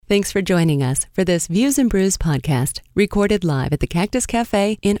Thanks for joining us for this Views and Brews podcast, recorded live at the Cactus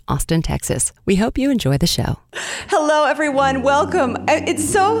Cafe in Austin, Texas. We hope you enjoy the show. Hello, everyone. Welcome. It's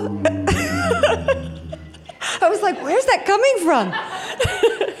so... I was like, where's that coming from?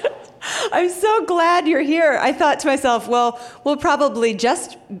 I'm so glad you're here. I thought to myself, well, it will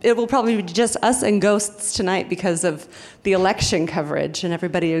probably be just us and ghosts tonight because of the election coverage, and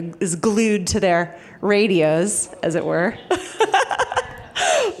everybody is glued to their radios, as it were.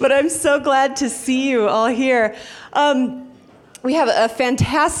 But I'm so glad to see you all here. We have a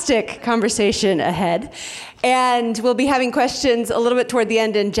fantastic conversation ahead, and we'll be having questions a little bit toward the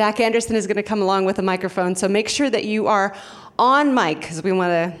end, and Jack Anderson is going to come along with a microphone, so make sure that you are on mic, because we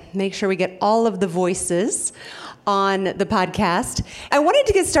want to make sure we get all of the voices on the podcast. I wanted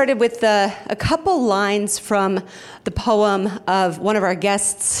to get started with a couple lines from the poem of one of our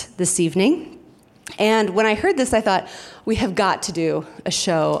guests this evening. And when I heard this, I thought, we have got to do a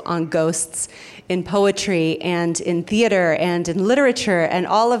show on ghosts in poetry and in theater and in literature and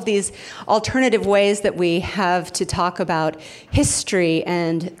all of these alternative ways that we have to talk about history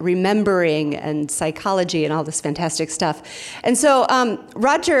and remembering and psychology and all this fantastic stuff. And so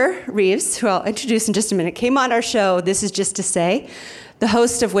Roger Reeves, who I'll introduce in just a minute, came on our show, This Is Just to Say, the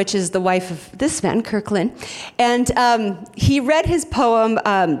host of which is the wife of this man, Kirk, Lynn. And he read his poem,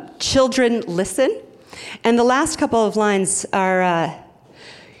 Children Listen. And the last couple of lines are,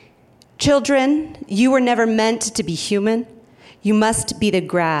 Children, you were never meant to be human. You must be the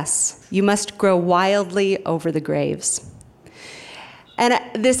grass. You must grow wildly over the graves. And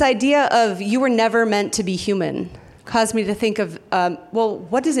this idea of you were never meant to be human caused me to think of,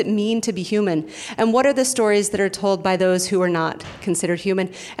 what does it mean to be human? And what are the stories that are told by those who are not considered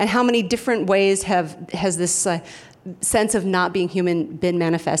human? And how many different ways has this sense of not being human been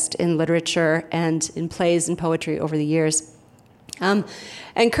manifest in literature and in plays and poetry over the years? And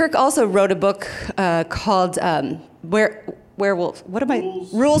Kirk also wrote a book called Werewolves. What am I?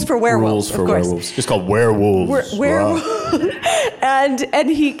 Rules for Werewolves. Rules for Werewolves. It's called Werewolves. Werewolves. And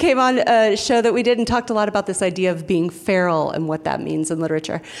he came on a show that we did and talked a lot about this idea of being feral and what that means in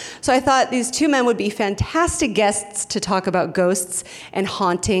literature. So I thought these two men would be fantastic guests to talk about ghosts and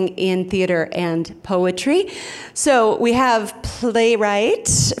haunting in theater and poetry. So we have playwright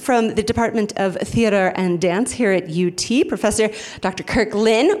from the Department of Theater and Dance here at UT, Professor Dr. Kirk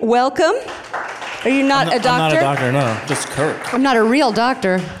Lynn. Welcome. Are you not a doctor? I'm not a doctor, no. Just Kirk. I'm not a real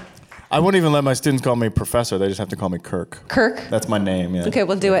doctor. I wouldn't even let my students call me professor. They just have to call me Kirk. Kirk? That's my name, yeah. Okay,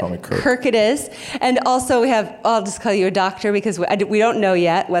 we'll do it. Call me Kirk. Kirk it is. And also I'll just call you a doctor because we don't know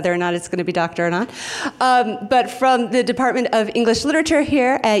yet whether or not it's going to be doctor or not. But from the Department of English Literature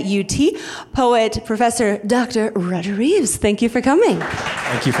here at UT, poet, Professor Dr. Roger Reeves. Thank you for coming.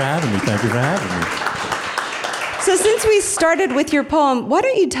 Thank you for having me. Thank you for having me. So since we started with your poem, why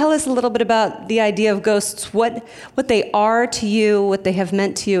don't you tell us a little bit about the idea of ghosts, what they are to you, what they have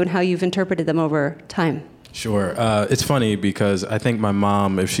meant to you, and how you've interpreted them over time? Sure. It's funny because I think my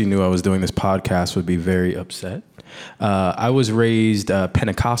mom, if she knew I was doing this podcast, would be very upset. I was raised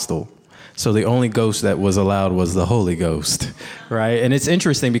Pentecostal. So the only ghost that was allowed was the Holy Ghost, right? And it's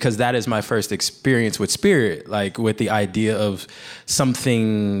interesting because that is my first experience with spirit, like with the idea of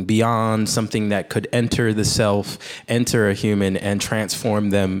something beyond, something that could enter the self, enter a human, and transform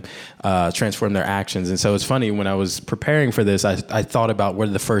them, transform their actions. And so it's funny, when I was preparing for this, I thought about what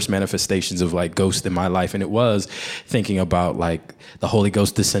are the first manifestations of like ghosts in my life, and it was thinking about like the Holy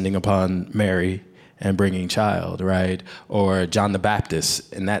Ghost descending upon Mary and bringing child, right? Or John the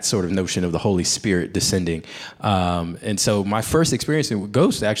Baptist, and that sort of notion of the Holy Spirit descending. And so my first experience with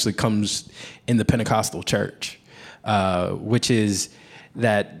ghosts actually comes in the Pentecostal church, which is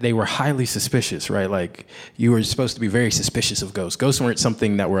that they were highly suspicious, right? Like you were supposed to be very suspicious of ghosts. Ghosts weren't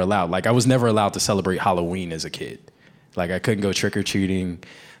something that were allowed. Like I was never allowed to celebrate Halloween as a kid. Like I couldn't go trick-or-treating.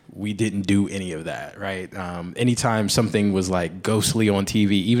 We didn't do any of that, right? Anytime something was like ghostly on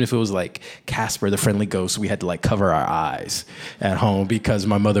TV, even if it was like Casper the Friendly Ghost, we had to like cover our eyes at home because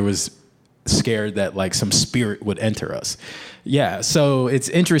my mother was scared that like some spirit would enter us. Yeah, so it's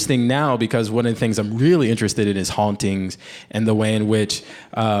interesting now because one of the things I'm really interested in is hauntings and the way in which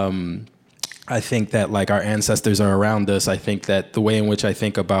I think that like our ancestors are around us. I think that the way in which I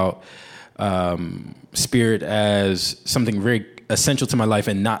think about spirit as something very essential to my life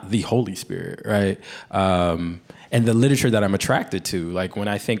and not the Holy Spirit, right? And the literature that I'm attracted to, like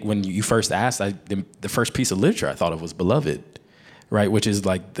when you first asked, the first piece of literature I thought of was Beloved, right? Which is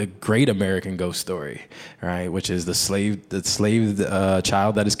like the great American ghost story, right? Which is the slave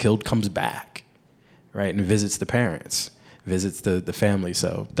child that is killed comes back, right? And visits the parents, visits the family.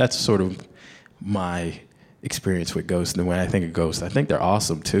 So that's sort of my experience with ghosts. And when I think of ghosts, I think they're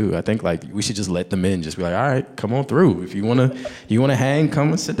awesome too. I think like we should just let them in. Just be like, all right, come on through. If you wanna hang, come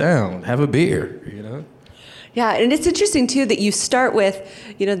and sit down, have a beer. You know. Yeah, and it's interesting too that you start with,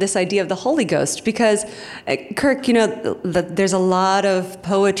 this idea of the Holy Ghost, because Kirk, there's a lot of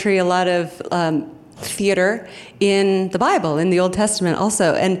poetry, a lot of theater in the Bible, in the Old Testament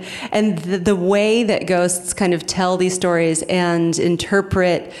also, and the way that ghosts kind of tell these stories and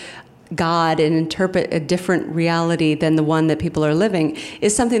interpret God and interpret a different reality than the one that people are living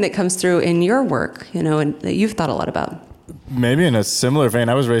is something that comes through in your work, and that you've thought a lot about. Maybe in a similar vein,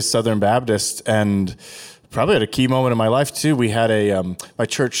 I was raised Southern Baptist, and probably at a key moment in my life too, we had my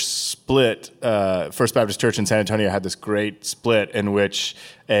church split. First Baptist Church in San Antonio had this great split in which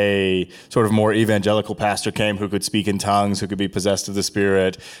a sort of more evangelical pastor came who could speak in tongues, who could be possessed of the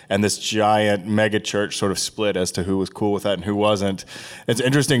Spirit, and this giant mega church sort of split as to who was cool with that and who wasn't. It's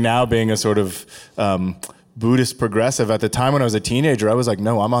interesting now being a sort of Buddhist progressive. At the time when I was a teenager, I was like,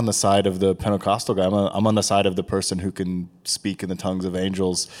 no, I'm on the side of the Pentecostal guy. I'm on the side of the person who can speak in the tongues of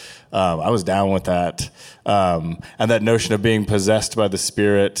angels. I was down with that. And that notion of being possessed by the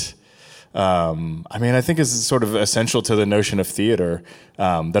Spirit, I think is sort of essential to the notion of theater,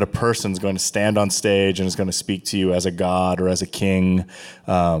 that a person's going to stand on stage and is going to speak to you as a god or as a king.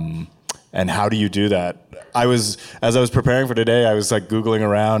 And how do you do that? As I was preparing for today, I was like Googling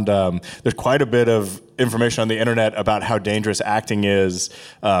around. There's quite a bit of information on the internet about how dangerous acting is.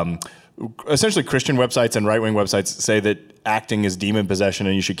 Essentially, Christian websites and right-wing websites say that acting is demon possession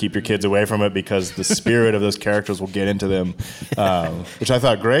and you should keep your kids away from it because the spirit of those characters will get into them, which I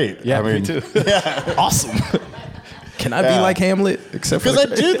thought great. Yeah, me too. Yeah. Awesome. Can I be like Hamlet? Except because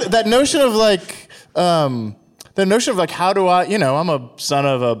I do that notion of like. The notion of like, how do I, I'm a son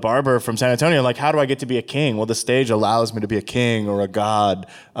of a barber from San Antonio, like, how do I get to be a king? Well, the stage allows me to be a king or a god.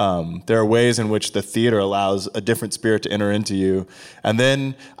 There are ways in which the theater allows a different spirit to enter into you. And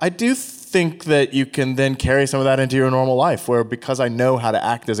then I do think that you can then carry some of that into your normal life, where because I know how to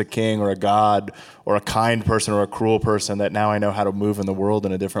act as a king or a god or a kind person or a cruel person, that now I know how to move in the world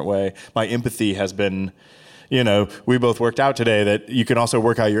in a different way. My empathy has been... we both worked out today that you can also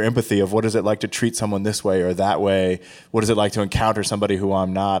work out your empathy of what is it like to treat someone this way or that way? What is it like to encounter somebody who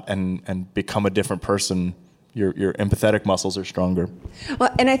I'm not and become a different person? Your empathetic muscles are stronger.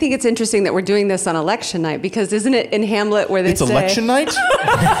 Well, and I think it's interesting that we're doing this on election night, because isn't it in Hamlet where they say... It's election night?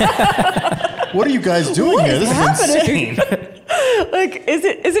 What are you guys doing here? This is insane. Like, is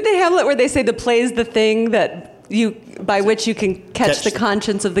it in Hamlet where they say the play's the thing that... by which you can catch the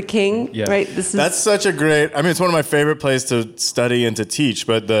conscience of the king, right? That's such a great. It's one of my favorite plays to study and to teach.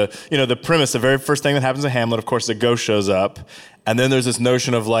 But the premise, the very first thing that happens in Hamlet, of course, the ghost shows up, and then there's this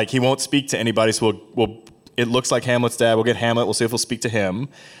notion of like he won't speak to anybody, so we'll it looks like Hamlet's dad. We'll get Hamlet. We'll see if we'll speak to him.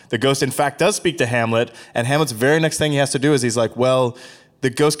 The ghost, in fact, does speak to Hamlet, and Hamlet's very next thing he has to do is he's like, well, the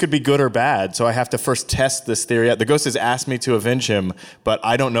ghost could be good or bad, so I have to first test this theory out. The ghost has asked me to avenge him, but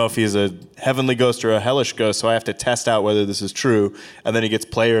I don't know if he's a heavenly ghost or a hellish ghost, so I have to test out whether this is true. And then he gets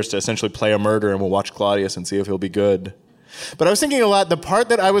players to essentially play a murder, and we'll watch Claudius and see if he'll be good. But I was thinking a lot, the part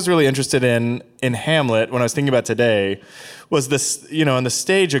that I was really interested in Hamlet, when I was thinking about today, was this, on the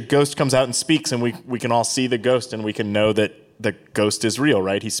stage, a ghost comes out and speaks, and we can all see the ghost, and we can know that the ghost is real,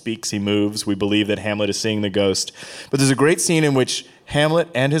 right? He speaks, he moves. We believe that Hamlet is seeing the ghost. But there's a great scene in which Hamlet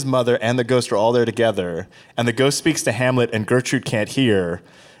and his mother and the ghost are all there together, and the ghost speaks to Hamlet, and Gertrude can't hear.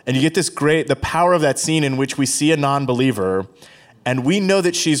 And you get the power of that scene in which we see a non-believer, and we know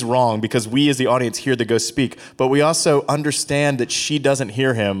that she's wrong because we as the audience hear the ghost speak, but we also understand that she doesn't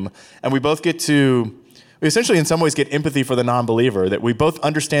hear him, and we essentially in some ways get empathy for the non-believer, that we both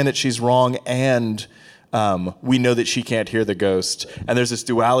understand that she's wrong and we know that she can't hear the ghost. And there's this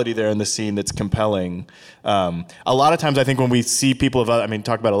duality there in the scene that's compelling. A lot of times I think when we see people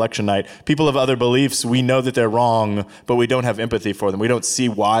talk about election night, people of other beliefs, we know that they're wrong, but we don't have empathy for them. We don't see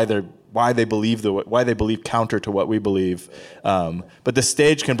why they believe counter to what we believe. But the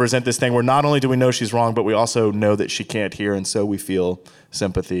stage can present this thing where not only do we know she's wrong, but we also know that she can't hear, and so we feel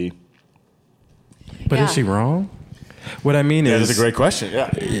sympathy. But is she wrong? What I mean is... that's a great question,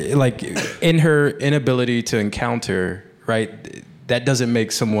 yeah. Like, in her inability to encounter, right, that doesn't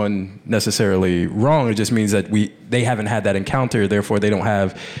make someone necessarily wrong. It just means that they haven't had that encounter, therefore they don't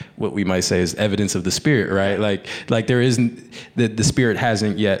have what we might say is evidence of the Spirit, right? Like there isn't... The Spirit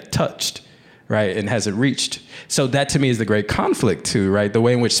hasn't yet touched, right, and hasn't reached. So that to me is the great conflict too, right? The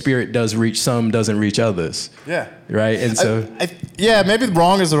way in which Spirit does reach some, doesn't reach others. Yeah. Right? And so... maybe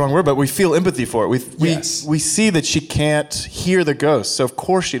wrong is the wrong word, but we feel empathy for it. We see that she can't hear the ghost, so of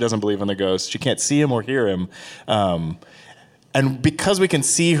course she doesn't believe in the ghost. She can't see him or hear him. And because we can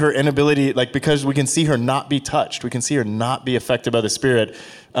see her inability, like because we can see her not be touched, we can see her not be affected by the Spirit,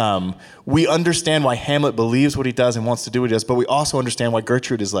 we understand why Hamlet believes what he does and wants to do what he does, but we also understand why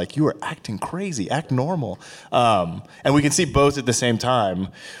Gertrude is like, you are acting crazy, act normal. And we can see both at the same time,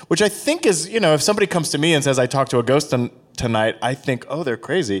 which I think is, if somebody comes to me and says, I talked to a ghost tonight, I think, oh, they're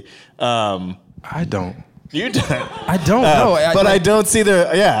crazy. I don't. You don't? I don't know. But I don't see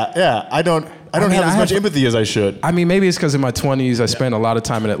I don't have as much empathy as I should. I mean, maybe it's because in my 20s, I spent a lot of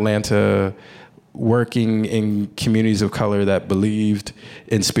time in Atlanta working in communities of color that believed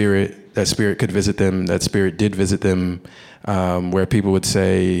in spirit, that spirit could visit them, that spirit did visit them, where people would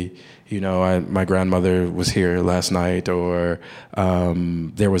say, my grandmother was here last night, or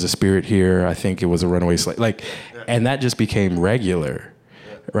there was a spirit here. I think it was a runaway slave. And that just became regular,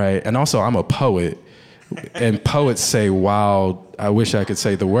 right? And also, I'm a poet. And poets say wild, I wish I could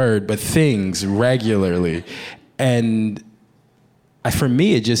say the word, but things regularly. And for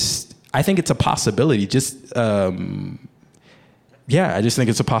me, I think it's a possibility. I just think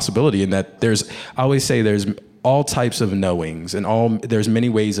it's a possibility in that I always say there's all types of knowings and there's many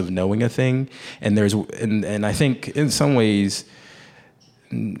ways of knowing a thing. And I think in some ways,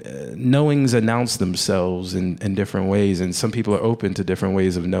 knowings announce themselves in different ways. And some people are open to different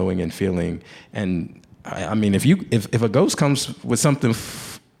ways of knowing and feeling. And I mean, if a ghost comes with something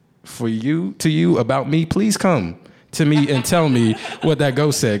to you about me, please come to me and tell me what that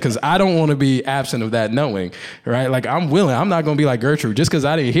ghost said, because I don't want to be absent of that knowing, right? Like, I'm willing. I'm not going to be like Gertrude. Just because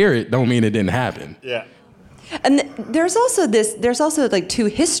I didn't hear it don't mean it didn't happen. Yeah. And there's also like two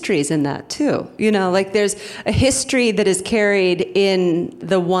histories in that too. There's a history that is carried in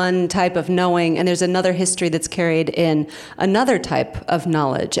the one type of knowing, and there's another history that's carried in another type of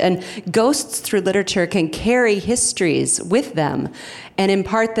knowledge. And ghosts through literature can carry histories with them and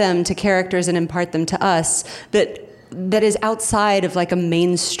impart them to characters and impart them to us that is outside of like a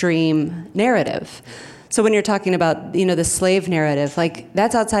mainstream narrative. So when you're talking about, the slave narrative, like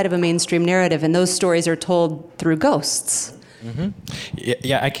that's outside of a mainstream narrative, and those stories are told through ghosts. Mm-hmm.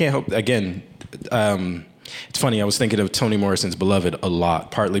 Yeah, I can't help, again, it's funny, I was thinking of Toni Morrison's Beloved a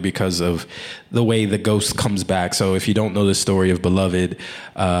lot, partly because of the way the ghost comes back. So if you don't know the story of Beloved,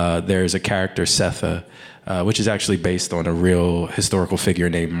 there's a character, Setha, which is actually based on a real historical figure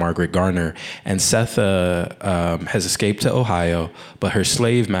named Margaret Garner. And Setha has escaped to Ohio, but her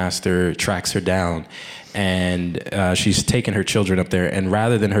slave master tracks her down. And she's taken her children up there, and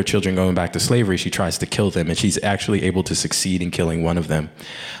rather than her children going back to slavery, she tries to kill them, and she's actually able to succeed in killing one of them.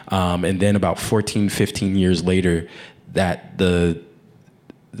 And then about 14, 15 years later, that the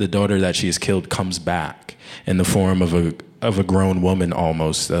daughter that she has killed comes back in the form of a grown woman,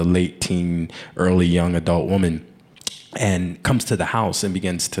 almost a late teen, early young adult woman, and comes to the house and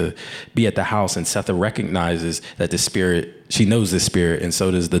begins to be at the house. And Setha recognizes that the spirit, she knows the spirit, and so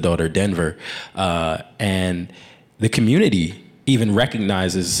does the daughter Denver. And the community even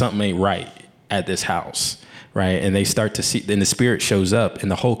recognizes something ain't right at this house, right? And they start to see, and the spirit shows up, and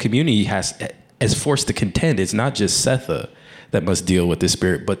the whole community is forced to contend. It's not just Setha that must deal with this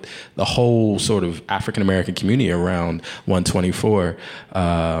spirit, but the whole sort of African-American community around 124,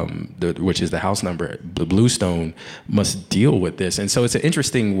 which is the house number, the Bluestone, must deal with this. And so it's an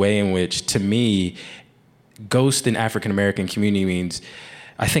interesting way in which, to me, ghost in African-American community means,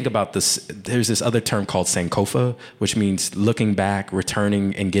 I think about this, there's this other term called Sankofa, which means looking back,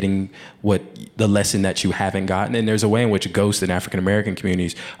 returning, and getting the lesson that you haven't gotten. And there's a way in which ghosts in African-American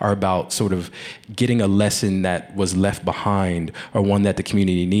communities are about sort of getting a lesson that was left behind, or one that the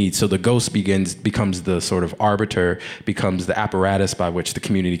community needs. So the ghost becomes the sort of arbiter, becomes the apparatus by which the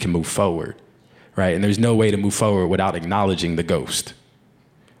community can move forward, right? And there's no way to move forward without acknowledging the ghost,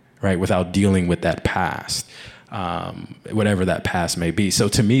 right? Without dealing with that past. Whatever that past may be. So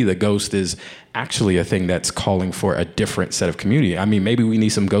to me, the ghost is actually a thing that's calling for a different set of community. I mean, maybe we need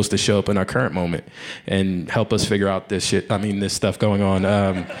some ghosts to show up in our current moment and help us figure out this stuff going on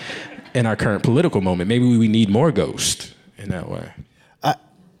in our current political moment. Maybe we need more ghosts in that way.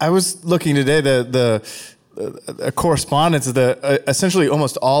 I was looking today, the correspondence, essentially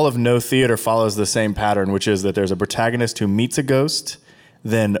almost all of No Theater follows the same pattern, which is that there's a protagonist who meets a ghost,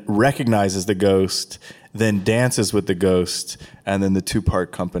 then recognizes the ghost, then dances with the ghost, and then the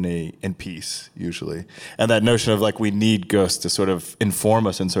two-part company in peace, usually. And that notion of like, we need ghosts to sort of inform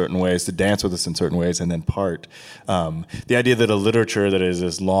us in certain ways, to dance with us in certain ways, and then part. The idea that a literature that is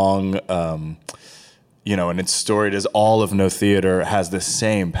as long, and it's storied as all of No Theater has the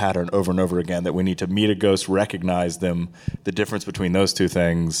same pattern over and over again, that we need to meet a ghost, recognize them, the difference between those two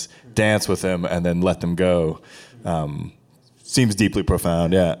things, dance with them, and then let them go. Seems deeply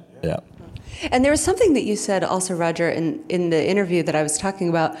profound, yeah. And there was something that you said also, Roger, in the interview that I was talking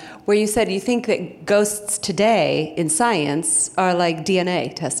about, where you said you think that ghosts today in science are like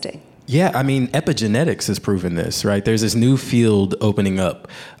DNA testing. Yeah, I mean, epigenetics has proven this, right? There's this new field opening up.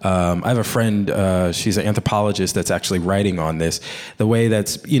 I have a friend, she's an anthropologist that's actually writing on this. The way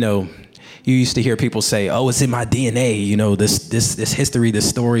that's, you used to hear people say, oh, it's in my DNA, this history, this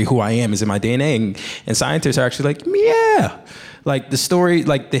story, who I am is in my DNA. And scientists are actually like, yeah. Like the story,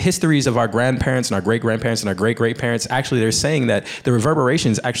 like the histories of our grandparents and our great-grandparents and our great-great-parents, actually they're saying that the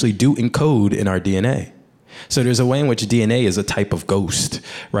reverberations actually do encode in our DNA. So there's a way in which DNA is a type of ghost,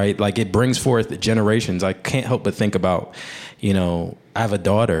 right? Like it brings forth generations. I can't help but think about, I have a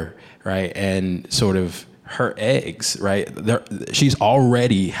daughter, right? And sort of her eggs, right? She's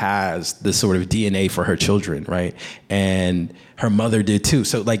already has the sort of DNA for her children, right? And her mother did too.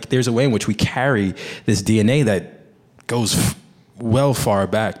 So like there's a way in which we carry this DNA that goes well far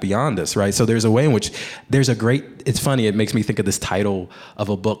back beyond us, right? So there's a way in which it's funny, it makes me think of this title of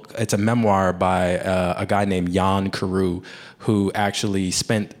a book. It's a memoir by a guy named Jan Carew, who actually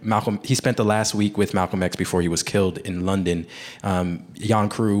spent the last week with Malcolm X before he was killed in London. Jan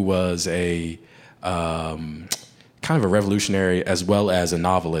Carew was a kind of a revolutionary as well as a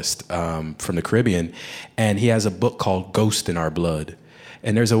novelist from the Caribbean, and he has a book called Ghost in Our Blood.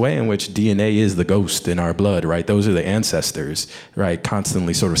 And there's a way in which DNA is the ghost in our blood, right? Those are the ancestors, right?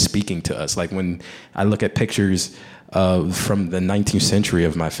 Constantly sort of speaking to us. Like when I look at pictures from the 19th century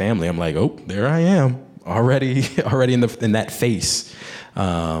of my family, I'm like, oh, there I am, already in that face.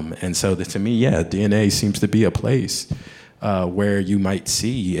 And so to me, yeah, DNA seems to be a place where you might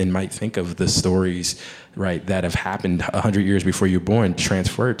see and might think of the stories, right, that have happened 100 years before you're born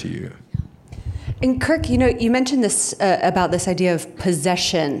transferred to you. And Kirk, you mentioned this about this idea of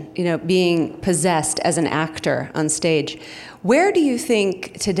possession, being possessed as an actor on stage. Where do you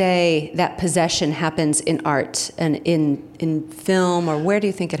think today that possession happens in art and in film, or where do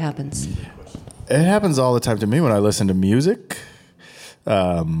you think it happens? It happens all the time to me when I listen to music.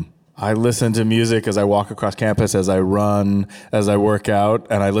 I listen to music as I walk across campus, as I run, as I work out,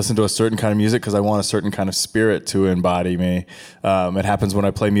 and I listen to a certain kind of music because I want a certain kind of spirit to embody me. It happens when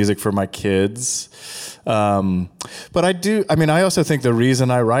I play music for my kids. But I also think the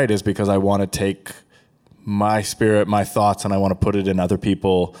reason I write is because I want to take my spirit, my thoughts, and I want to put it in other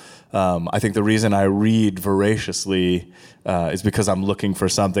people. I think the reason I read voraciously is because I'm looking for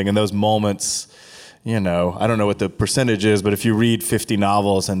something. And those moments, I don't know what the percentage is, but if you read 50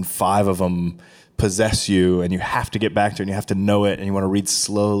 novels and 5 of them possess you and you have to get back to it and you have to know it and you want to read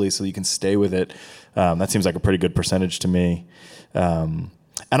slowly so you can stay with it, that seems like a pretty good percentage to me. And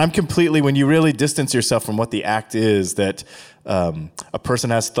I'm completely, when you really distance yourself from what the act is, that a person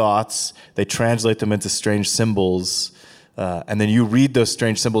has thoughts, they translate them into strange symbols, and then you read those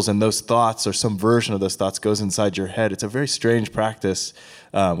strange symbols and those thoughts or some version of those thoughts goes inside your head. It's a very strange practice,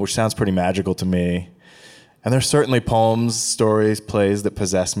 which sounds pretty magical to me. And there's certainly poems, stories, plays that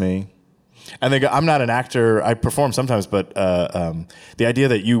possess me. And I'm not an actor. I perform sometimes, but the idea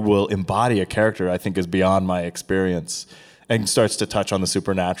that you will embody a character, I think, is beyond my experience and starts to touch on the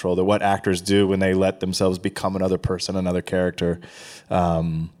supernatural, that what actors do when they let themselves become another person, another character,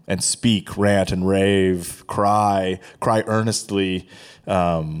 and speak, rant and rave, cry earnestly,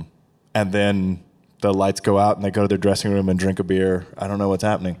 and then the lights go out and they go to their dressing room and drink a beer. I don't know what's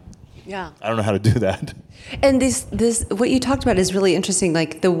happening. Yeah. I don't know how to do that. And this what you talked about is really interesting,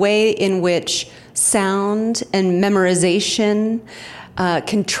 like the way in which sound and memorization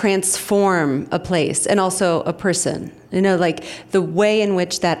can transform a place and also a person. Like the way in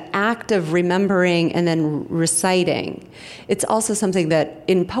which that act of remembering and then reciting, it's also something that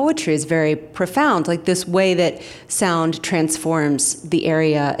in poetry is very profound, like this way that sound transforms the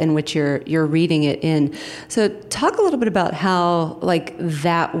area in which you're reading it in. So talk a little bit about how like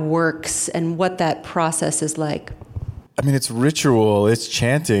that works and what that process is like. I mean, it's ritual, it's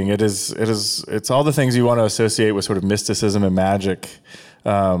chanting, it's all the things you want to associate with sort of mysticism and magic.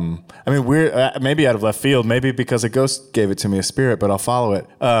 We're maybe out of left field, maybe because a ghost gave it to me, a spirit, but I'll follow it.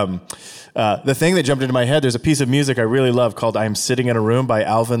 The thing that jumped into my head, there's a piece of music I really love called I Am Sitting in a Room by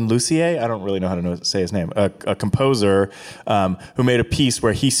Alvin Lucier. I don't really know how to say his name. A composer who made a piece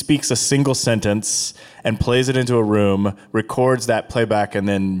where he speaks a single sentence and plays it into a room, records that playback, and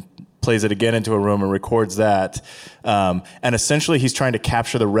then plays it again into a room and records that. And essentially he's trying to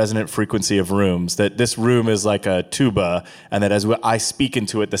capture the resonant frequency of rooms, that this room is like a tuba, and that as I speak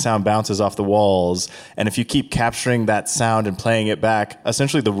into it, the sound bounces off the walls. And if you keep capturing that sound and playing it back,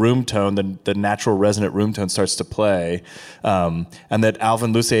 essentially the room tone, the natural resonant room tone starts to play. And that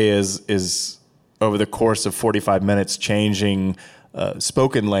Alvin Lucier is over the course of 45 minutes changing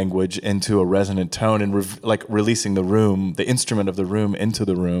spoken language into a resonant tone and releasing the instrument of the room into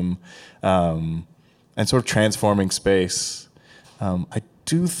the room, and sort of transforming space. I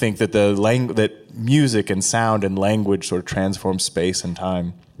do think that that music and sound and language sort of transform space and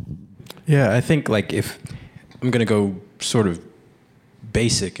time. Yeah, I think like if I'm gonna go sort of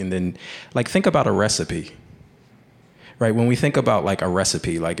basic and then like think about a recipe. Right, when we think about like a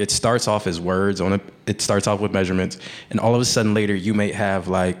recipe, like it starts off as words it starts off with measurements, and all of a sudden later you may have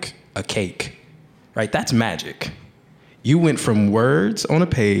like a cake, right? That's magic. You went from words on a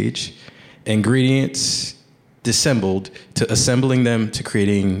page, ingredients dissembled, to assembling them to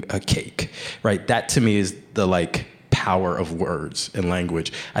creating a cake, right? That to me is the like power of words and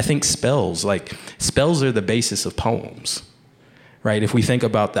language. I think spells are the basis of poems. Right, if we think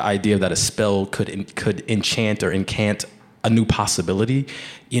about the idea that a spell could enchant or incant a new possibility,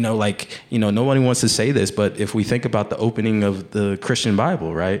 no one wants to say this, but if we think about the opening of the Christian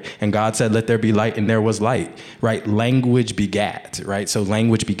Bible, right, and God said, "Let there be light," and there was light, right? Language begat, right? So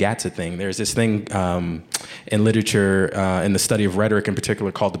language begats a thing. There's this thing in literature, in the study of rhetoric in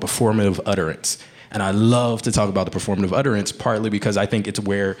particular, called the performative utterance. And I love to talk about the performative utterance, partly because I think it's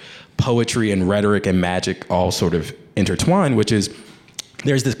where poetry and rhetoric and magic all sort of intertwine, which is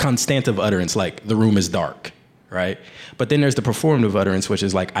there's this constantive utterance, like the room is dark, right? But then there's the performative utterance, which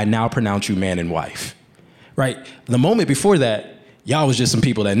is like, I now pronounce you man and wife, right? The moment before that, y'all was just some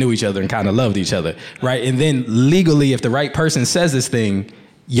people that knew each other and kind of loved each other, right? And then legally, if the right person says this thing,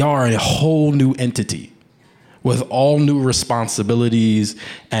 y'all are a whole new entity with all new responsibilities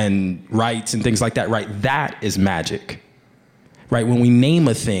and rights and things like that, right? That is magic, right? When we name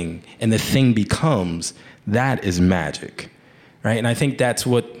a thing and the thing becomes, that is magic, right? And I think that's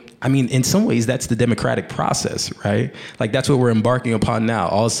in some ways, that's the democratic process, right? Like that's what we're embarking upon now.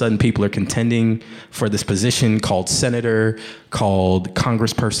 All of a sudden, people are contending for this position called senator, called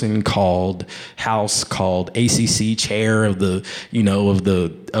congressperson, called House, called ACC chair of the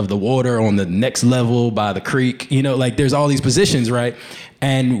water on the next level by the creek. Like there's all these positions, right?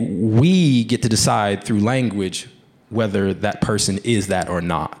 And we get to decide through language whether that person is that or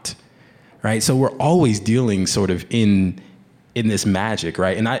not, right? So we're always dealing sort of in this magic,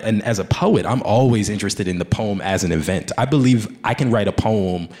 right? And as a poet, I'm always interested in the poem as an event. I believe I can write a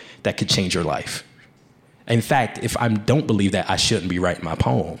poem that could change your life. In fact, if I don't believe that, I shouldn't be writing my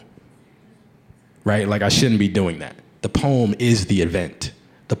poem, right? Like I shouldn't be doing that. The poem is the event.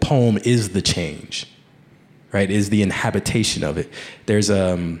 The poem is the change, right? Is the inhabitation of it. There's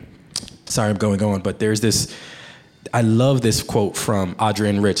sorry, I'm going on, but there's this, I love this quote from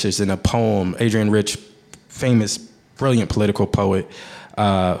Adrienne Rich. It's in a poem, Adrienne Rich, famous brilliant political poet,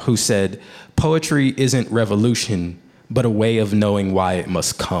 who said, "Poetry isn't revolution, but a way of knowing why it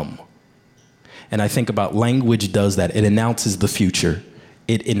must come." And I think about language does that. It announces the future.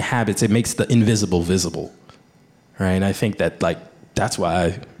 It inhabits, it makes the invisible visible, right? And I think that that's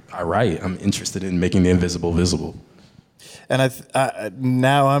why I write. I'm interested in making the invisible visible. And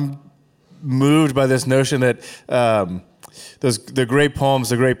now I'm moved by this notion that the great poems,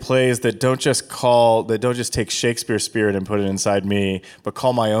 the great plays that don't just take Shakespeare's spirit and put it inside me, but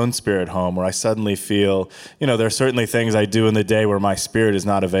call my own spirit home, where I suddenly feel, there are certainly things I do in the day where my spirit is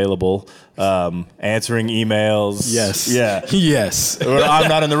not available. Answering emails. Yes. Yeah. Yes. Or I'm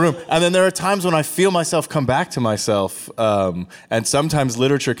not in the room. And then there are times when I feel myself come back to myself. And sometimes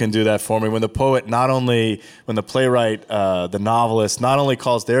literature can do that for me, when the playwright, the novelist, not only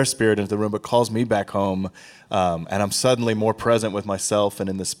calls their spirit into the room, but calls me back home. And I'm suddenly more present with myself and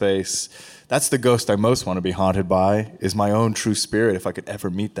in the space. That's the ghost I most want to be haunted by, is my own true spirit, if I could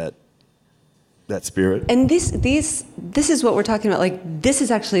ever meet that spirit. And this is what we're talking about. Like, this is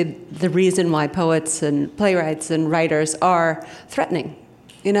actually the reason why poets and playwrights and writers are threatening.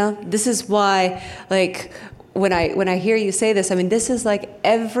 This is why, like, when I hear you say this, this is like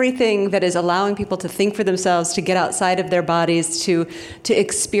everything that is allowing people to think for themselves, to get outside of their bodies, to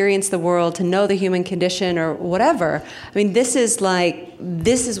experience the world, to know the human condition or whatever. This is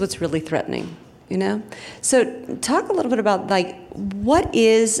what's really threatening, So talk a little bit about what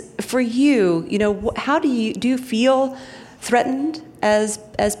is for you, how do you feel threatened as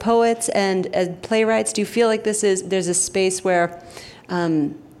poets and as playwrights? Do you feel like there's a space where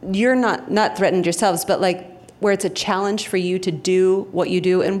you're not threatened yourselves, but where it's a challenge for you to do what you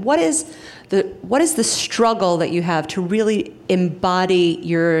do? And what is the struggle that you have to really embody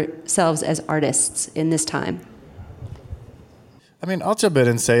yourselves as artists in this time? I'll jump in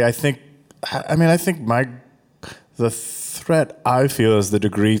and say, I think the threat I feel is the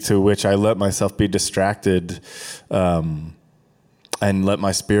degree to which I let myself be distracted, and let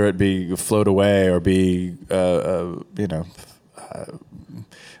my spirit float away, or be,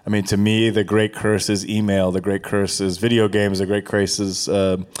 I mean, to me, the great curse is email. The great curse is video games. The great curse is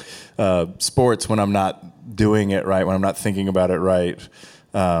sports when I'm not doing it right, when I'm not thinking about it right.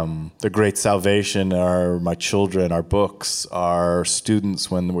 The great salvation are my children, our books, our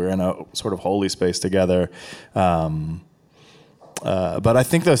students when we're in a sort of holy space together. But I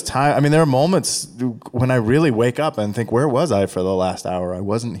think those times, I mean, there are moments when I really wake up and think, where was I for the last hour? I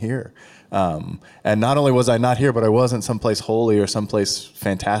wasn't here. And not only was I not here, but I wasn't someplace holy or someplace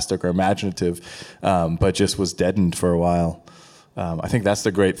fantastic or imaginative, but just was deadened for a while. I think that's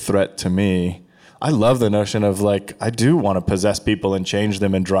the great threat to me. I love the notion of like, I do want to possess people and change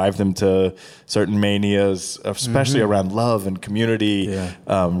them and drive them to certain manias, especially around love and community,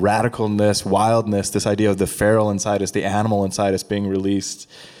 radicalness, wildness, this idea of the feral inside us, the animal inside us being released.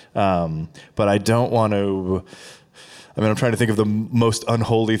 But I don't want to, I mean, I'm trying to think of the most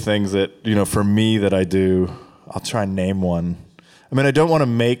unholy things that, for me that I do. I'll try and name one. I mean, I don't want to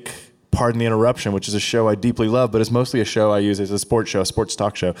make Pardon the Interruption, which is a show I deeply love, but it's mostly a show I use as a sports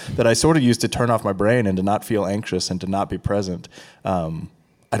talk show, that I sort of use to turn off my brain and to not feel anxious and to not be present. I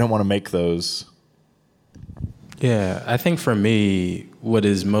don't want to make those. Yeah, I think for me, what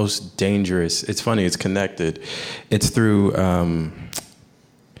is most dangerous, it's funny, it's connected. It's through,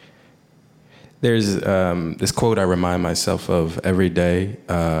 there's this quote I remind myself of every day.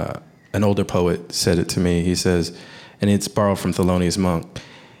 An older poet said it to me. He says, and it's borrowed from Thelonious Monk.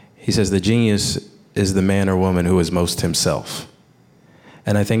 He says, the genius is the man or woman who is most himself.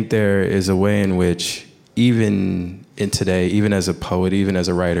 And I think there is a way in which, even in today, even as a poet, even as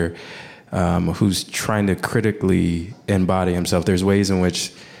a writer, who's trying to critically embody himself, there's ways in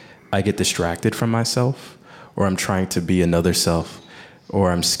which I get distracted from myself, or I'm trying to be another self,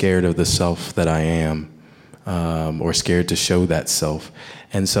 or I'm scared of the self that I am, or scared to show that self.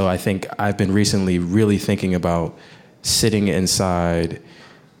 And so I think I've been recently really thinking about sitting inside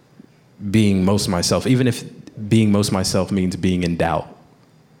being most myself, even if being most myself means being in doubt,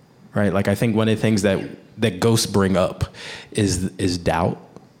 right? Like I think one of the things that ghosts bring up is doubt,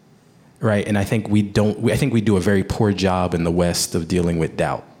 right? And I think we do a very poor job in the West of dealing with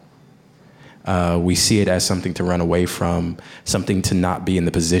doubt. We see it as something to run away from, something to not be in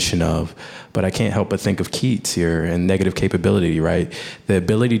the position of. But I can't help but think of Keats here and negative capability, right? The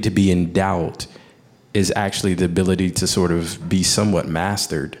ability to be in doubt is actually the ability to sort of be somewhat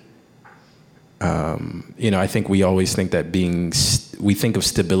mastered. I think we always think that we think of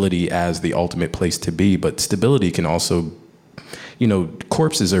stability as the ultimate place to be, but stability can also,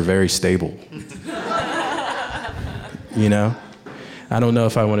 corpses are very stable. I don't know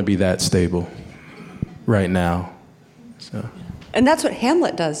if I want to be that stable right now. So. And that's what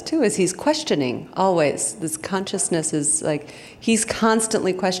Hamlet does too, is he's questioning always. This consciousness is like, he's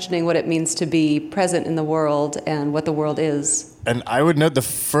constantly questioning what it means to be present in the world and what the world is. And I would note the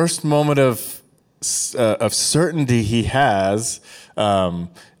first moment of certainty he has,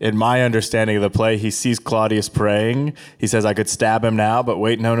 in my understanding of the play, he sees Claudius praying. He says, I could stab him now, but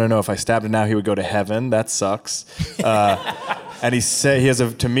wait, no. If I stabbed him now, he would go to heaven. That sucks. And he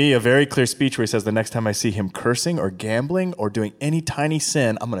has, to me, a very clear speech where he says, the next time I see him cursing or gambling or doing any tiny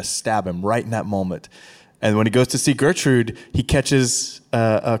sin, I'm going to stab him right in that moment. And when he goes to see Gertrude, he catches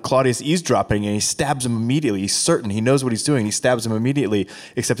Claudius eavesdropping and he stabs him immediately. He's certain. He knows what he's doing. He stabs him immediately,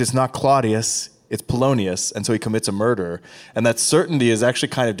 except it's not Claudius. It's Polonius, and so he commits a murder. And that certainty is actually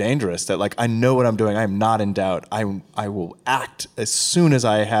kind of dangerous, that like, I know what I'm doing. I am not in doubt. I will act as soon as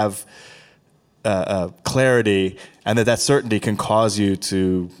I have clarity, and that certainty can cause you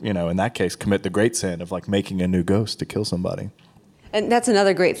to, in that case, commit the great sin of like making a new ghost to kill somebody. And that's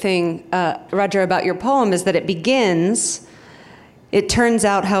another great thing, Roger, about your poem, is that it begins, it turns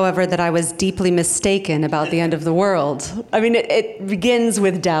out, however, that I was deeply mistaken about the end of the world. I mean, it begins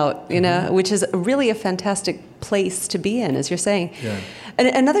with doubt, which is really a fantastic place to be in, as you're saying. Yeah. And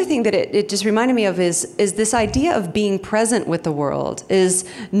another thing that it just reminded me of is this idea of being present with the world, is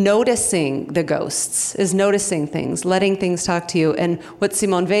noticing the ghosts, is noticing things, letting things talk to you. And what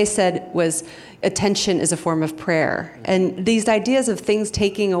Simone Weil said was, attention is a form of prayer. And these ideas of things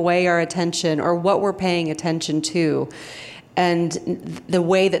taking away our attention or what we're paying attention to, and the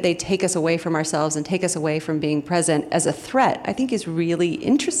way that they take us away from ourselves and take us away from being present as a threat, I think is really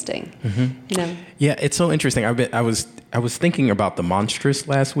interesting. Mm-hmm. Yeah, it's so interesting. I was thinking about the monstrous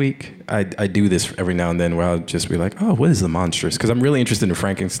last week. I do this every now and then where I'll just be like, oh, what is the monstrous? Because I'm really interested in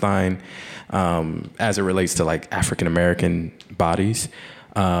Frankenstein as it relates to like African American bodies.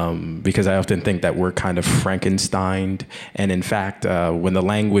 Because I often think that we're kind of Frankensteined. And in fact, when the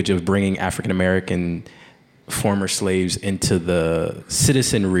language of bringing African American former slaves into the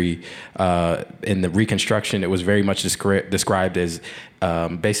citizenry in the Reconstruction. It was very much described as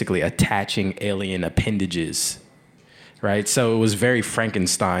basically attaching alien appendages, right? So it was very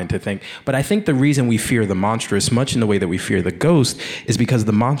Frankenstein to think. But I think the reason we fear the monstrous, much in the way that we fear the ghost, is because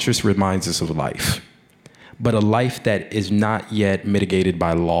the monstrous reminds us of life, but a life that is not yet mitigated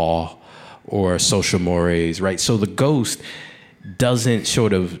by law or social mores, right? So the ghost doesn't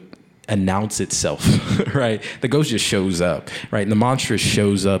sort of announce itself, right? The ghost just shows up, right? And the monstrous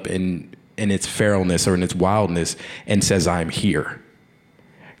shows up in its feralness or in its wildness and says, I'm here,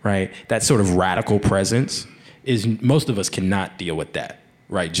 right? That sort of radical presence is, most of us cannot deal with that,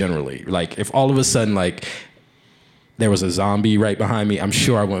 right? Generally, like if all of a sudden, like there was a zombie right behind me, I'm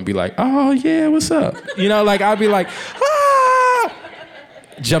sure I wouldn't be like, oh yeah, what's up? You know, like I'd be like, ah,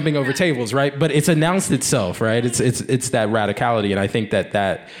 jumping over tables, right? But it's announced itself, right? It's that radicality. And I think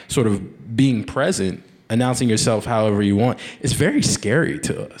that sort of being present, announcing yourself however you want, is very scary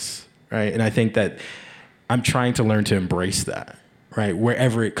to us, right? And I think that I'm trying to learn to embrace that, right?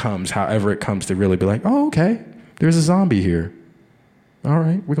 Wherever it comes, however it comes, to really be like, oh, okay, there's a zombie here. All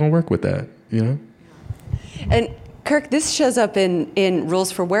right, we're gonna work with that, you know? And Kirk, this shows up in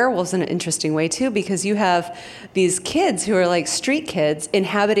Rules for Werewolves in an interesting way too, because you have these kids who are like street kids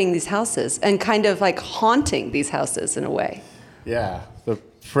inhabiting these houses and kind of like haunting these houses in a way. Yeah. The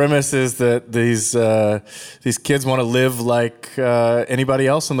premise is that these kids want to live like anybody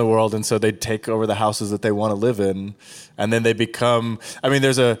else in the world, and so they take over the houses that they want to live in. And then they become, I mean,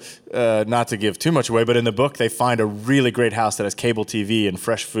 there's not to give too much away, but in the book, they find a really great house that has cable TV and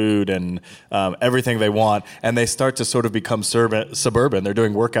fresh food and everything they want. And they start to sort of become suburban. They're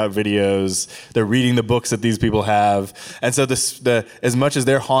doing workout videos. They're reading the books that these people have. And so as much as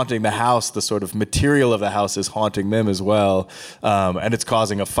they're haunting the house, the sort of material of the house is haunting them as well. And it's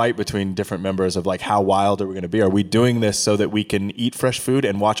causing a fight between different members of like, how wild are we going to be? Are we doing this so that we can eat fresh food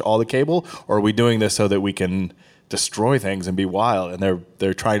and watch all the cable? Or are we doing this so that we can destroy things and be wild? And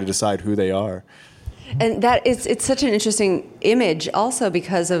they're trying to decide who they are. And that it's such an interesting image also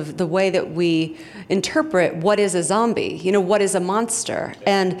because of the way that we interpret what is a zombie, you know, what is a monster.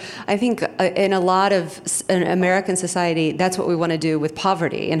 And I think in a lot of American society, that's what we want to do with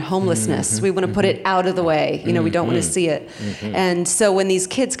poverty and homelessness. We want to put it out of the way. You know, we don't want to see it. And so when these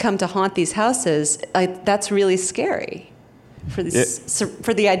kids come to haunt these houses, that's really scary for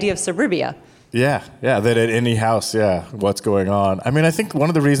the idea of suburbia. Yeah, that at any house, what's going on. I mean, I think one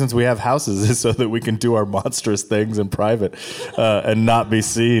of the reasons we have houses is so that we can do our monstrous things in private and not be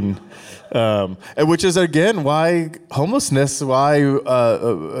seen. And which is, again, why homelessness, why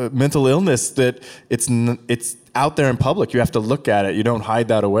mental illness, that it's out there in public. You have to look at it. You don't hide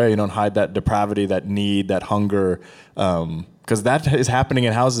that away. You don't hide that depravity, that need, that hunger, because that is happening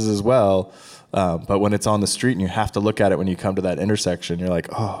in houses as well. But when it's on the street and you have to look at it when you come to that intersection, you're like,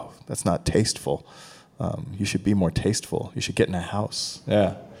 oh, that's not tasteful. You should be more tasteful. You should get in a house.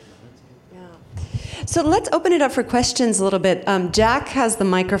 Yeah. So let's open it up for questions a little bit. Jack has the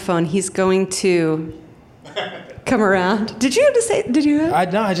microphone. He's going to come around. Did you have to say? Did you?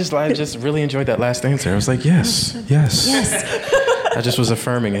 I just really enjoyed that last answer. I was like, yes. I just was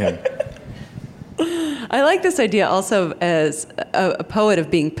affirming him. I like this idea also as a poet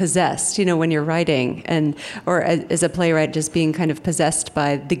of being possessed, you know, when you're writing, or as a playwright, just being kind of possessed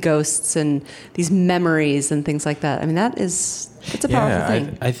by the ghosts and these memories and things like that. I mean, it's a powerful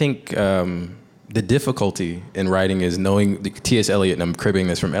thing. I think the difficulty in writing is knowing, T.S. Eliot, and I'm cribbing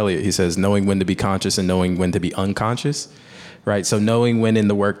this from Eliot, he says, knowing when to be conscious and knowing when to be unconscious. Right, so knowing when in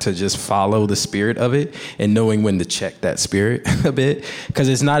the work to just follow the spirit of it and knowing when to check that spirit a bit, because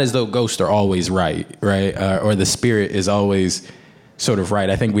it's not as though ghosts are always right, or the spirit is always sort of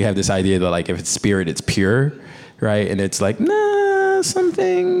right. I think we have this idea that like if it's spirit, it's pure, right? And it's like, nah, some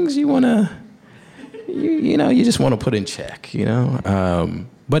things you just want to put in check, you know.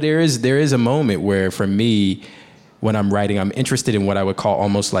 But there is a moment where for me, when I'm writing, I'm interested in what I would call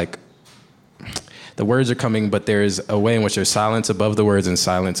almost like, the words are coming, but there's a way in which there's silence above the words and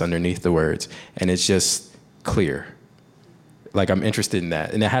silence underneath the words. And it's just clear. Like I'm interested in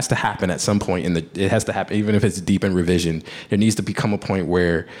that. And it has to happen at some point it has to happen, even if it's deep in revision. There needs to become a point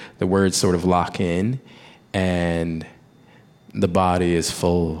where the words sort of lock in and the body is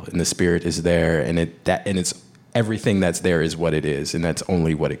full and the spirit is there. And it's everything that's there is what it is. And that's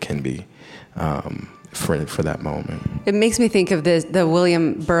only what it can be. For that moment. It makes me think of the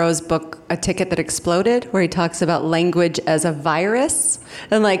William Burroughs book, A Ticket That Exploded, where he talks about language as a virus.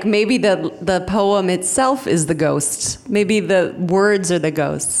 And like maybe the poem itself is the ghost. Maybe the words are the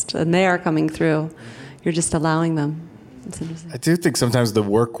ghost and they are coming through. You're just allowing them. It's interesting. I do think sometimes the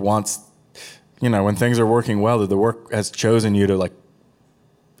work wants when things are working well, that the work has chosen you to like,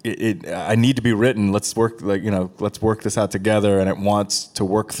 I need to be written. Let's work let's work this out together, and it wants to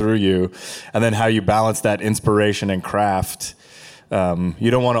work through you. And then how you balance that inspiration and craft.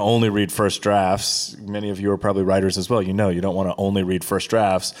 You don't want to only read first drafts. Many of you are probably writers as well. You don't want to only read first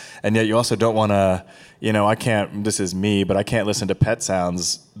drafts, and yet you also don't want to, I can't, this is me, but I can't listen to pet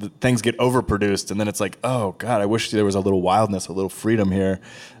sounds. Things get overproduced, and then it's like, oh God, I wish there was a little wildness, a little freedom here.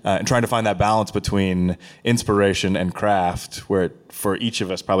 And trying to find that balance between inspiration and craft, where it, for each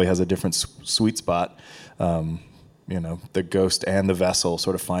of us, probably has a different sweet spot. The ghost and the vessel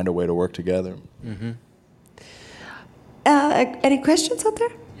sort of find a way to work together. Mm-hmm. Any questions out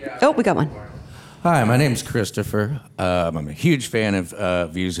there? Yeah. Oh, we got one. Hi, my name's Christopher. I'm a huge fan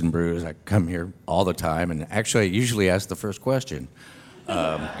of Views and Brews. I come here all the time, and actually I usually ask the first question.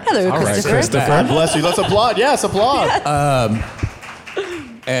 Hello, Christopher. Christopher. God bless you. Let's applaud. Yes, applaud.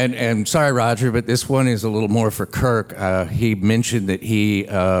 And sorry, Roger, but this one is a little more for Kirk. He mentioned that he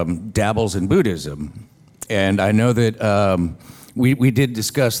dabbles in Buddhism. And I know that we did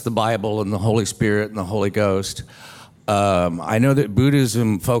discuss the Bible and the Holy Spirit and the Holy Ghost. I know that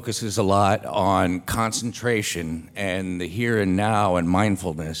Buddhism focuses a lot on concentration and the here and now and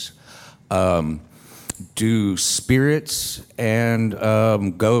mindfulness. Do spirits and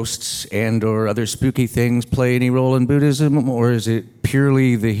ghosts and or other spooky things play any role in Buddhism, or is it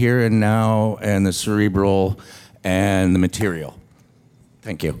purely the here and now and the cerebral and the material?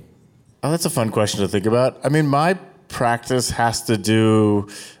 Thank you. Oh, that's a fun question to think about. I mean, my practice has to do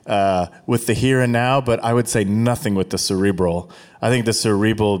with the here and now, but I would say nothing with the cerebral. I think the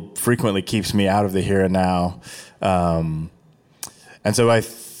cerebral frequently keeps me out of the here and now. And so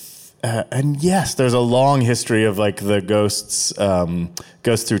and yes, there's a long history of like the ghosts,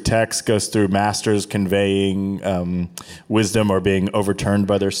 goes through text, goes through masters conveying wisdom or being overturned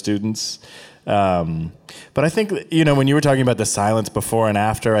by their students. But I think, when you were talking about the silence before and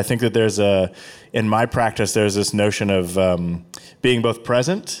after, I think that in my practice, there's this notion of being both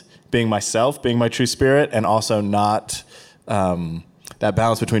present, being myself, being my true spirit, and also not that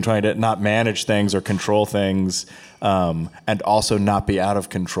balance between trying to not manage things or control things, and also not be out of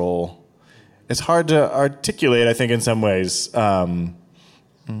control. It's hard to articulate, I think, in some ways. But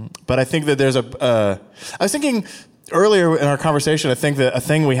I think that there's I was thinking earlier in our conversation, I think that a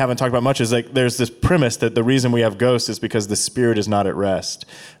thing we haven't talked about much is like there's this premise that the reason we have ghosts is because the spirit is not at rest,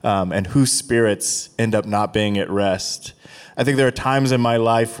 and whose spirits end up not being at rest. I think there are times in my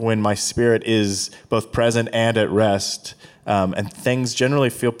life when my spirit is both present and at rest, and things generally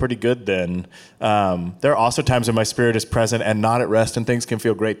feel pretty good then. There are also times when my spirit is present and not at rest, and things can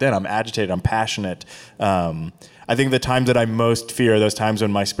feel great then. I'm agitated, I'm passionate. I think the times that I most fear are those times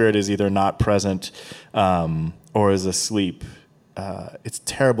when my spirit is either not present or is asleep. It's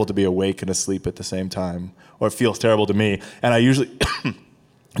terrible to be awake and asleep at the same time, or it feels terrible to me. And I usually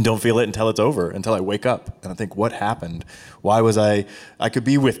don't feel it until it's over, until I wake up. And I think, what happened? Why was I could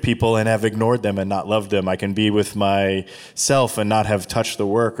be with people and have ignored them and not loved them. I can be with myself and not have touched the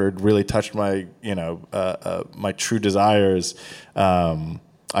work or really touched my, my true desires.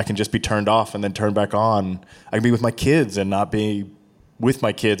 I can just be turned off and then turned back on. I can be with my kids and not be with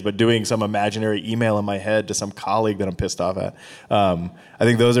my kids, but doing some imaginary email in my head to some colleague that I'm pissed off at. I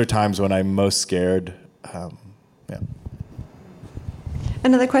think those are times when I'm most scared. Yeah.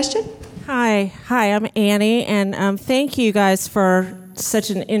 Another question? Hi, I'm Annie, and thank you guys for such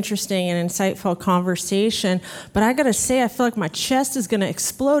an interesting and insightful conversation. But I gotta say, I feel like my chest is gonna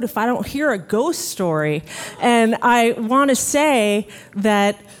explode if I don't hear a ghost story. And I want to say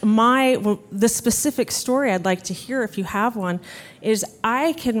that the specific story I'd like to hear, if you have one, is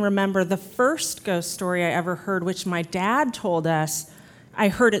I can remember the first ghost story I ever heard, which my dad told us. I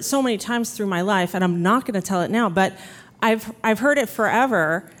heard it so many times through my life, and I'm not gonna tell it now, but I've heard it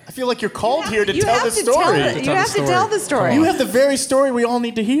forever. I feel like you're called here to tell the story. You have to tell the story. You have the very story we all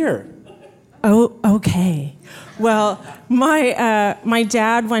need to hear. Oh, okay. Well, my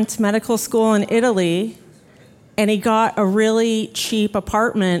dad went to medical school in Italy, and he got a really cheap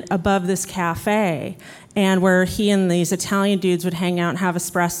apartment above this cafe, and where he and these Italian dudes would hang out and have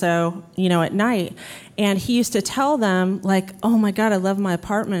espresso, at night. And he used to tell them, like, oh my God, I love my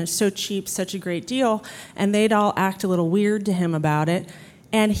apartment. It's so cheap, such a great deal. And they'd all act a little weird to him about it.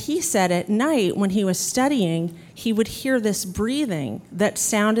 And he said at night when he was studying, he would hear this breathing that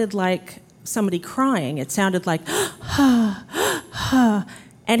sounded like somebody crying. It sounded like,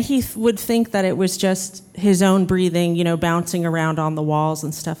 and he would think that it was just his own breathing, bouncing around on the walls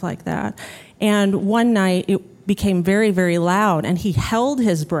and stuff like that. And one night it became very, very loud, and he held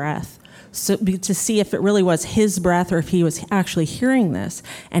his breath to see if it really was his breath or if he was actually hearing this.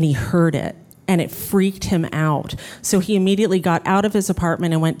 And he heard it. and it freaked him out. So he immediately got out of his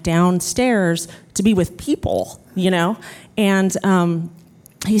apartment and went downstairs to be with people, and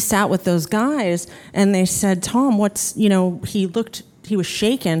he sat with those guys, and they said, Tom, he was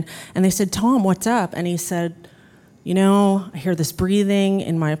shaken, and they said, Tom, what's up? And he said, I hear this breathing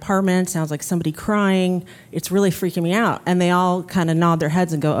in my apartment, sounds like somebody crying, it's really freaking me out. And they all kind of nod their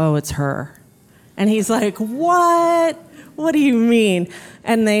heads and go, oh, it's her. And he's like, what? What do you mean?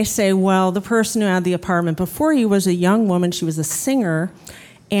 And they say, well, the person who had the apartment before you was a young woman, she was a singer,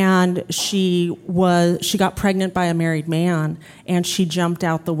 and she got pregnant by a married man, and she jumped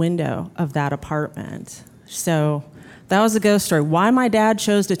out the window of that apartment. So that was a ghost story. Why my dad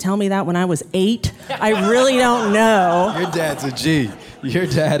chose to tell me that when I was 8, I really don't know. Your dad's a G. Your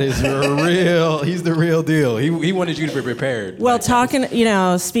dad is he's the real deal. He wanted you to be prepared. Well,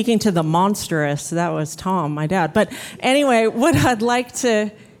 speaking to the monstrous, that was Tom, my dad. But anyway, what I'd like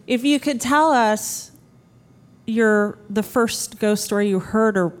to, if you could tell us the first ghost story you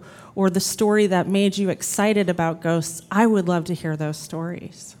heard or the story that made you excited about ghosts, I would love to hear those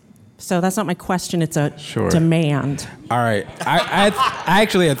stories. So that's not my question, it's a demand. All right. I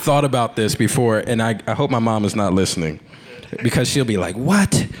actually had thought about this before, and I hope my mom is not listening, because she'll be like,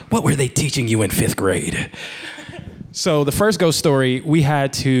 what? What were they teaching you in 5th grade? So the first ghost story, we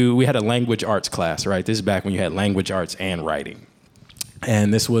had a language arts class, right? This is back when you had language arts and writing.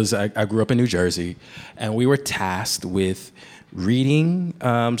 And this was, I grew up in New Jersey, and we were tasked with reading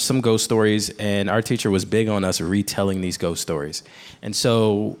some ghost stories, and our teacher was big on us retelling these ghost stories. And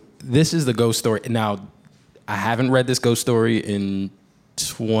so this is the ghost story. Now, I haven't read this ghost story in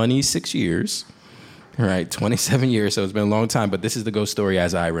 26 years, right? 27 years, so it's been a long time, but this is the ghost story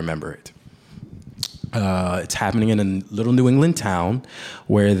as I remember it. It's happening in a little New England town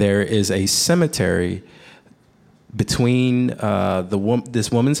where there is a cemetery between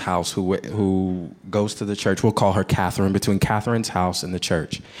this woman's house who goes to the church. We'll call her Catherine, between Catherine's house and the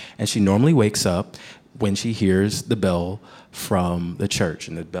church. And she normally wakes up when she hears the bell from the church,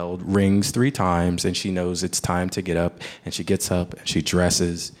 and the bell rings 3 times, and she knows it's time to get up, and she gets up, and she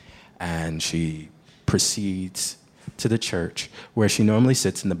dresses, and she proceeds to the church where she normally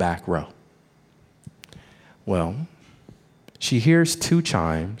sits in the back row. Well, she hears 2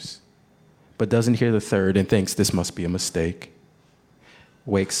 chimes, but doesn't hear the 3rd and thinks this must be a mistake.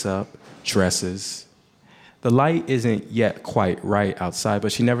 Wakes up, dresses. The light isn't yet quite right outside,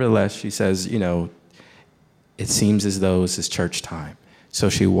 but she says, it seems as though this is church time. So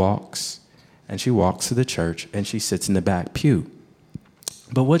she walks to the church, and she sits in the back pew.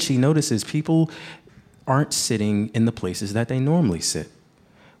 But what she notices, people aren't sitting in the places that they normally sit.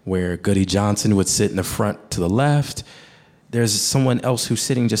 Where Goody Johnson would sit in the front to the left, there's someone else who's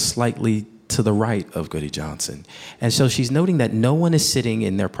sitting just slightly to the right of Goody Johnson. And so she's noting that no one is sitting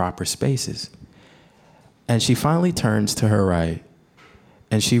in their proper spaces. And she finally turns to her right,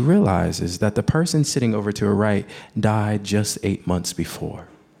 and she realizes that the person sitting over to her right died just 8 months before.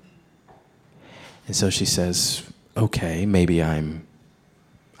 And so she says, okay, maybe I'm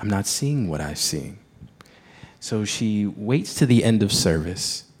not seeing what I've seen. So she waits to the end of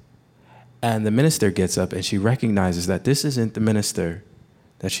service, and the minister gets up, and she recognizes that this isn't the minister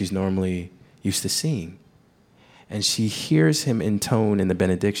that she's normally used to seeing. And she hears him intone in the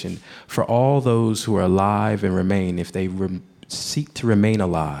benediction, for all those who are alive and remain, if they seek to remain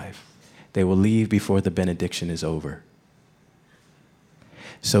alive, they will leave before the benediction is over.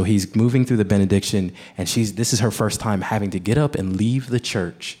 So he's moving through the benediction, and this is her first time having to get up and leave the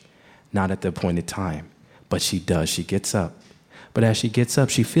church, not at the appointed time. But she does, she gets up. But as she gets up,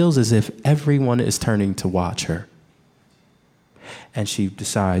 she feels as if everyone is turning to watch her. And she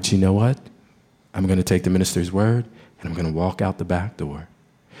decides, you know what? I'm going to take the minister's word, and I'm going to walk out the back door.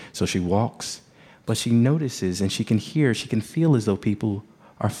 So she walks, but she notices, and she can feel as though people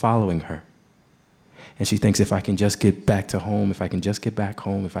are following her. And she thinks, if I can just get back to home, if I can just get back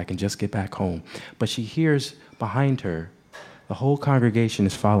home, if I can just get back home. But she hears behind her, the whole congregation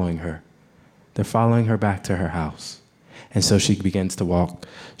is following her. They're following her back to her house. And so she begins to walk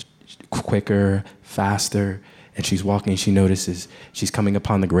quicker, faster, and she's walking, she notices she's coming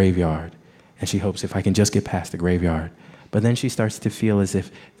upon the graveyard, and she hopes, if I can just get past the graveyard. But then she starts to feel as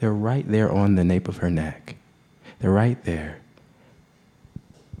if they're right there on the nape of her neck. They're right there.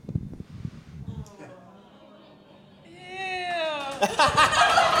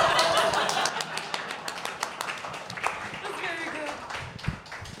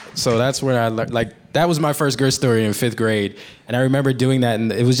 So that's where I learned, that was my first ghost story in 5th grade. And I remember doing that,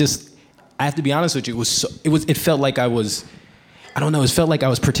 and it was just, I have to be honest with you, it felt like I was, I don't know, it felt like I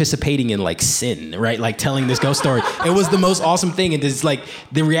was participating in like sin, right? Like telling this ghost story. It was the most awesome thing. And it's like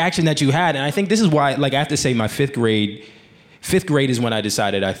the reaction that you had. And I think this is why, like I have to say my fifth grade is when I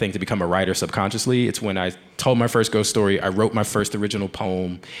decided, I think, to become a writer subconsciously. It's when I told my first ghost story, I wrote my first original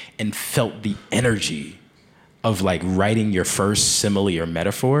poem and felt the energy of like writing your first simile or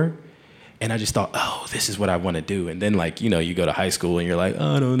metaphor. And I just thought, oh, this is what I want to do. And then like, you know, you go to high school and you're like,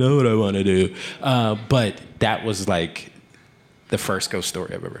 I don't know what I want to do. But that was like the first ghost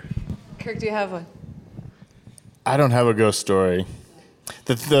story I've ever. Kirk, do you have one? I don't have a ghost story.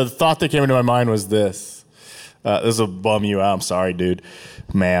 The thought that came into my mind was this. This will bum you out. I'm sorry, dude,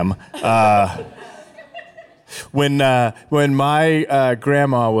 ma'am. When my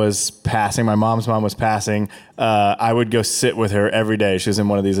grandma was passing, my mom's mom was passing, I would go sit with her every day. She was in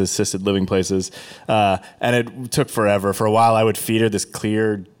one of these assisted living places, and it took forever. For a while, I would feed her this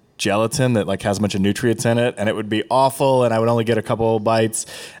clear gelatin that like has a bunch of nutrients in it, and it would be awful, and I would only get a couple bites,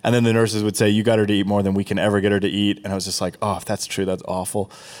 and then the nurses would say, you got her to eat more than we can ever get her to eat, and I was just like, oh, if that's true, that's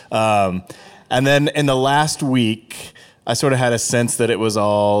awful. And then in the last week, I sort of had a sense that it was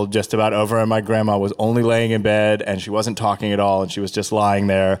all just about over, and my grandma was only laying in bed, and she wasn't talking at all, and she was just lying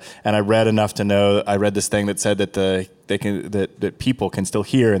there. And I read enough to know. I read this thing that said that that people can still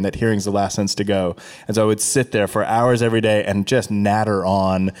hear, and that hearing's the last sense to go. And so I would sit there for hours every day and just natter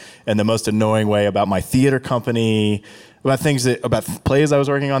on in the most annoying way about my theater company, about plays I was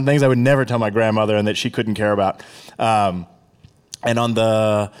working on, things I would never tell my grandmother, and that she couldn't care about. And on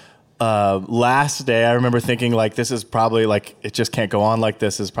the last day, I remember thinking, like, this is probably, like, it just can't go on like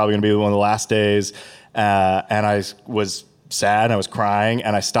this. This is probably going to be one of the last days. And I was sad, and I was crying,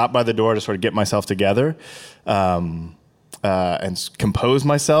 and I stopped by the door to sort of get myself together and compose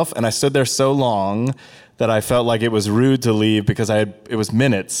myself. And I stood there so long that I felt like it was rude to leave because it was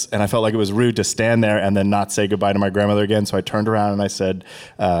minutes, and I felt like it was rude to stand there and then not say goodbye to my grandmother again. So I turned around and I said,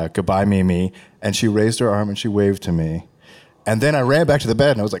 goodbye, Mimi. And she raised her arm and she waved to me. And then I ran back to the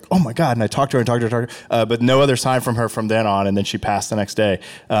bed, and I was like, oh, my God. And I talked to her, but no other sign from her from then on, and then she passed the next day.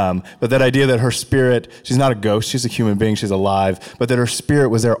 But that idea that her spirit, she's not a ghost, she's a human being, she's alive, but that her spirit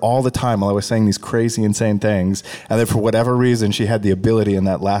was there all the time while I was saying these crazy, insane things, and that for whatever reason, she had the ability in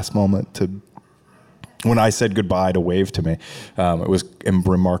that last moment to, when I said goodbye, to wave to me. It was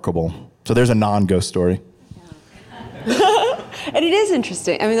remarkable. So there's a non-ghost story. And it is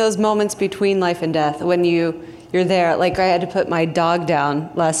interesting. I mean, those moments between life and death, when you're there. Like, I had to put my dog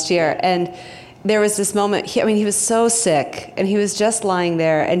down last year, and there was this moment, he was so sick, and he was just lying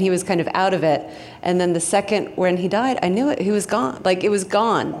there, and he was kind of out of it. And then the second when he died, I knew it, he was gone. Like, it was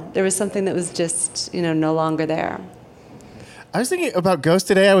gone. There was something that was just, no longer there. I was thinking about ghosts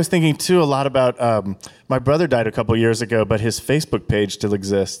today. I was thinking, too, a lot about, my brother died a couple years ago, but his Facebook page still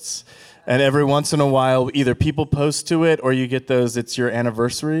exists. And every once in a while, either people post to it, or you get those, it's your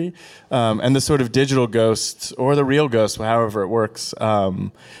anniversary. And the sort of digital ghost, or the real ghost, however it works,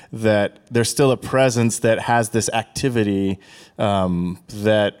 that there's still a presence that has this activity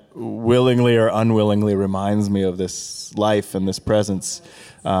that willingly or unwillingly reminds me of this life and this presence.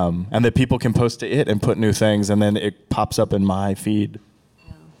 And that people can post to it and put new things, and then it pops up in my feed.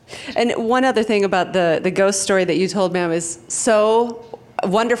 And one other thing about the ghost story that you told, ma'am, is so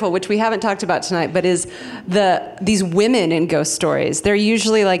wonderful, which we haven't talked about tonight, but is these women in ghost stories. They're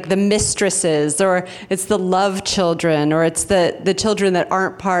usually like the mistresses, or it's the love children, or it's the children that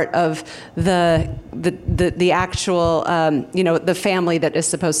aren't part of the actual the family that is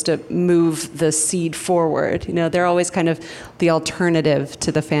supposed to move the seed forward. They're always kind of the alternative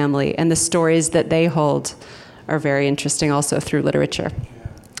to the family, and the stories that they hold are very interesting also through literature.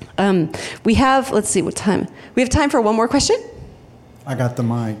 We have, let's see what time. We have time for one more question. I got the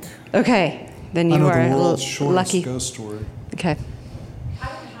mic. Okay, then you are a little lucky. Ghost story. Okay. I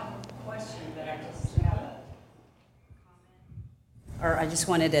don't have a question, but I just have a comment. Or I just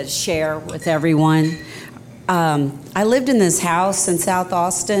wanted to share with everyone. I lived in this house in South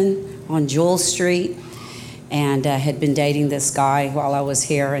Austin on Jewel Street, and had been dating this guy while I was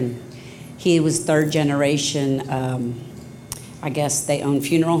here, and he was third generation. I guess they own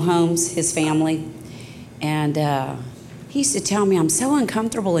funeral homes, his family, and he used to tell me, I'm so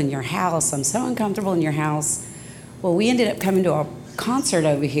uncomfortable in your house. I'm so uncomfortable in your house. Well, we ended up coming to a concert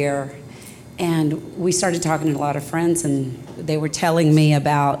over here, and we started talking to a lot of friends, and they were telling me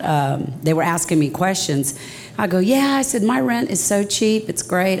about, they were asking me questions. I go, yeah, I said, my rent is so cheap. It's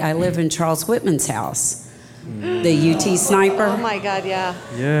great. I live in Charles Whitman's house, the UT sniper. Oh, my God, yeah.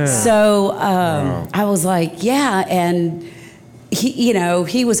 Yeah. So I was like, yeah, and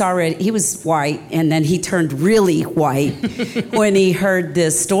he was white, and then he turned really white when he heard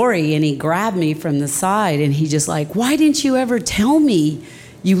this story, and he grabbed me from the side, and he just like, why didn't you ever tell me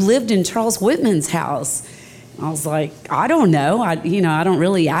you lived in Charles Whitman's house? I was like, I don't know. I don't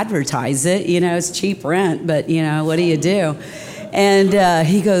really advertise it. It's cheap rent, but what do you do? And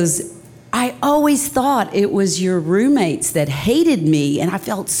he goes, I always thought it was your roommates that hated me, and I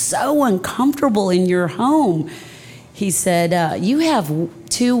felt so uncomfortable in your home. He said, you have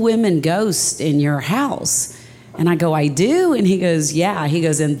 2 women ghosts in your house. And I go, I do? And he goes, yeah. He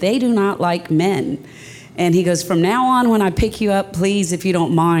goes, and they do not like men. And he goes, from now on, when I pick you up, please, if you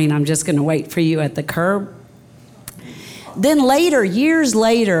don't mind, I'm just going to wait for you at the curb. Then later, years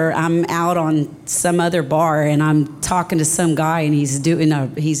later, I'm out on some other bar, and I'm talking to some guy, and he's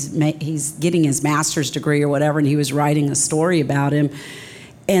getting his master's degree or whatever, and he was writing a story about him.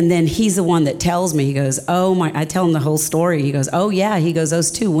 And then he's the one that tells me, he goes, I tell him the whole story. He goes, oh yeah, he goes,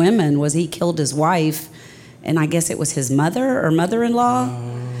 those 2 women, he killed his wife, and I guess it was his mother or mother-in-law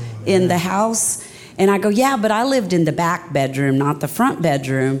in the house. And I go, yeah, but I lived in the back bedroom, not the front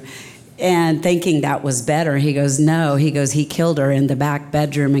bedroom. And thinking that was better. He goes, no. He goes, he killed her in the back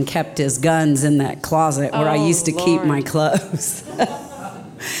bedroom and kept his guns in that closet where I used to keep my clothes.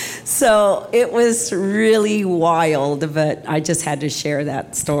 So it was really wild, but I just had to share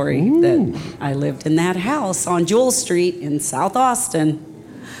that story that I lived in that house on Jewel Street in South Austin.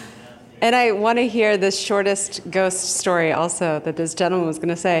 And I want to hear the shortest ghost story also that this gentleman was going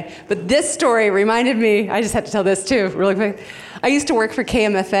to say. But this story reminded me, I just had to tell this too, really quick. I used to work for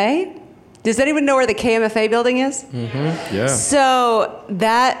KMFA. Does anyone know where the KMFA building is? Mm-hmm. Yeah. So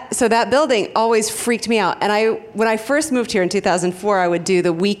that building always freaked me out. And when I first moved here in 2004, I would do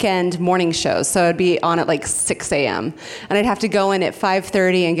the weekend morning shows. So I'd be on at like 6 a.m. And I'd have to go in at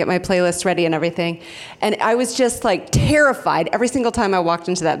 5:30 and get my playlist ready and everything. And I was just like terrified every single time I walked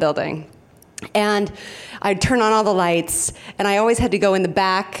into that building. And I'd turn on all the lights, and I always had to go in the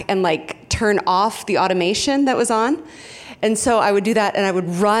back and like turn off the automation that was on. And so I would do that, and I would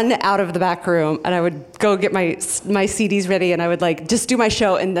run out of the back room, and I would go get my CDs ready, and I would like just do my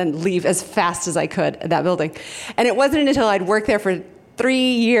show and then leave as fast as I could at that building. And it wasn't until I'd worked there for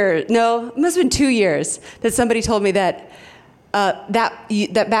 3 years, no, it must have been 2 years, that somebody told me that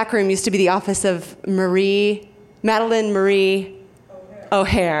that back room used to be the office of Madeline Marie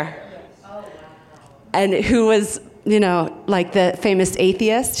O'Hare, and who was, like the famous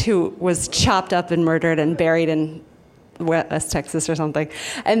atheist who was chopped up and murdered and buried in West Texas or something.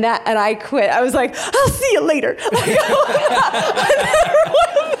 And I quit. I was like, I'll see you later. I never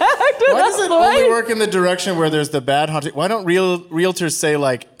went back to Why does it only work in the direction where there's the bad haunting? Why don't realtors say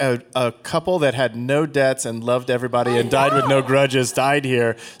like a couple that had no debts and loved everybody and died with no grudges died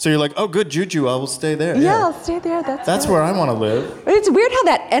here? So you're like, oh, good juju, I will stay there. Yeah, I'll stay there. That's where I want to live. It's weird how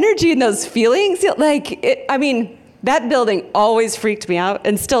that energy and those feelings, that building always freaked me out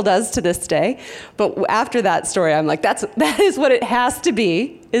and still does to this day. But after that story, I'm like, that is what it has to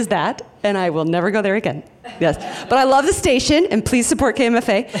be, is that, and I will never go there again. Yes. But I love the station, and please support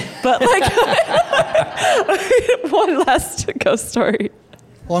KMFA. But one last ghost story.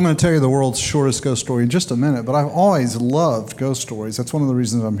 Well, I'm going to tell you the world's shortest ghost story in just a minute, but I've always loved ghost stories. That's one of the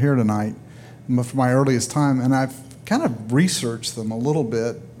reasons I'm here tonight, from my earliest time, and I've kind of researched them a little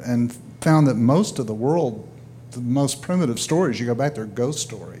bit and found that most of the world, the most primitive stories, you go back, they're ghost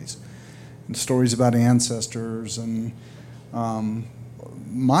stories, and stories about ancestors. And when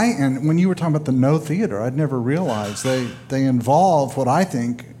you were talking about the no theater, I'd never realized they involve what I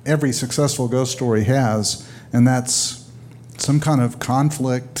think every successful ghost story has, and that's some kind of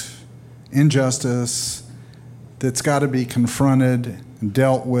conflict, injustice that's got to be confronted and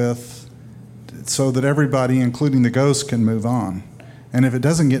dealt with so that everybody, including the ghost, can move on. And if it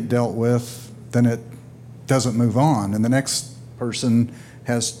doesn't get dealt with, then it doesn't move on, and the next person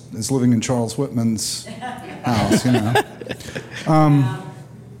is living in Charles Whitman's house.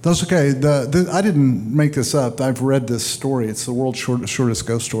 That's okay. I didn't make this up. I've read this story. It's the world's shortest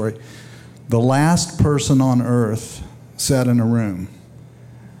ghost story. The last person on Earth sat in a room.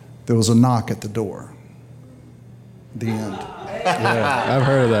 There was a knock at the door. The end. Yeah, I've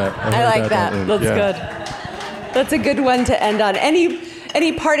heard of that. I like that. That's good. That's a good one to end on.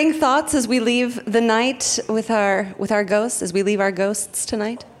 Any parting thoughts as we leave the night with our ghosts, as we leave our ghosts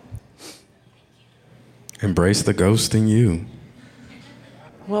tonight? Embrace the ghost in you.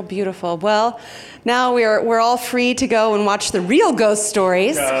 Well, beautiful. Well, now we're all free to go and watch the real ghost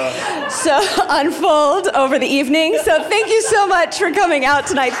stories so unfold over the evening. So thank you so much for coming out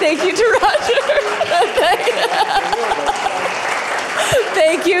tonight. Thank you to Roger.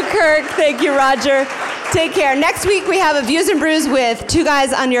 Thank you, Kirk. Thank you, Roger. Take care. Next week we have a Views and Brews with Two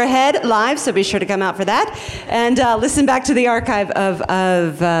Guys on Your Head live, so be sure to come out for that. And listen back to the archive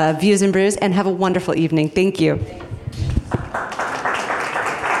of Views and Brews, and have a wonderful evening. Thank you.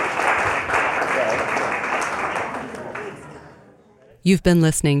 You've been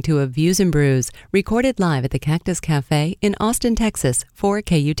listening to a Views and Brews recorded live at the Cactus Cafe in Austin, Texas for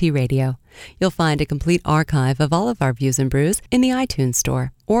KUT Radio. You'll find a complete archive of all of our Views and Brews in the iTunes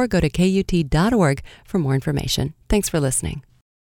Store, or go to KUT.org for more information. Thanks for listening.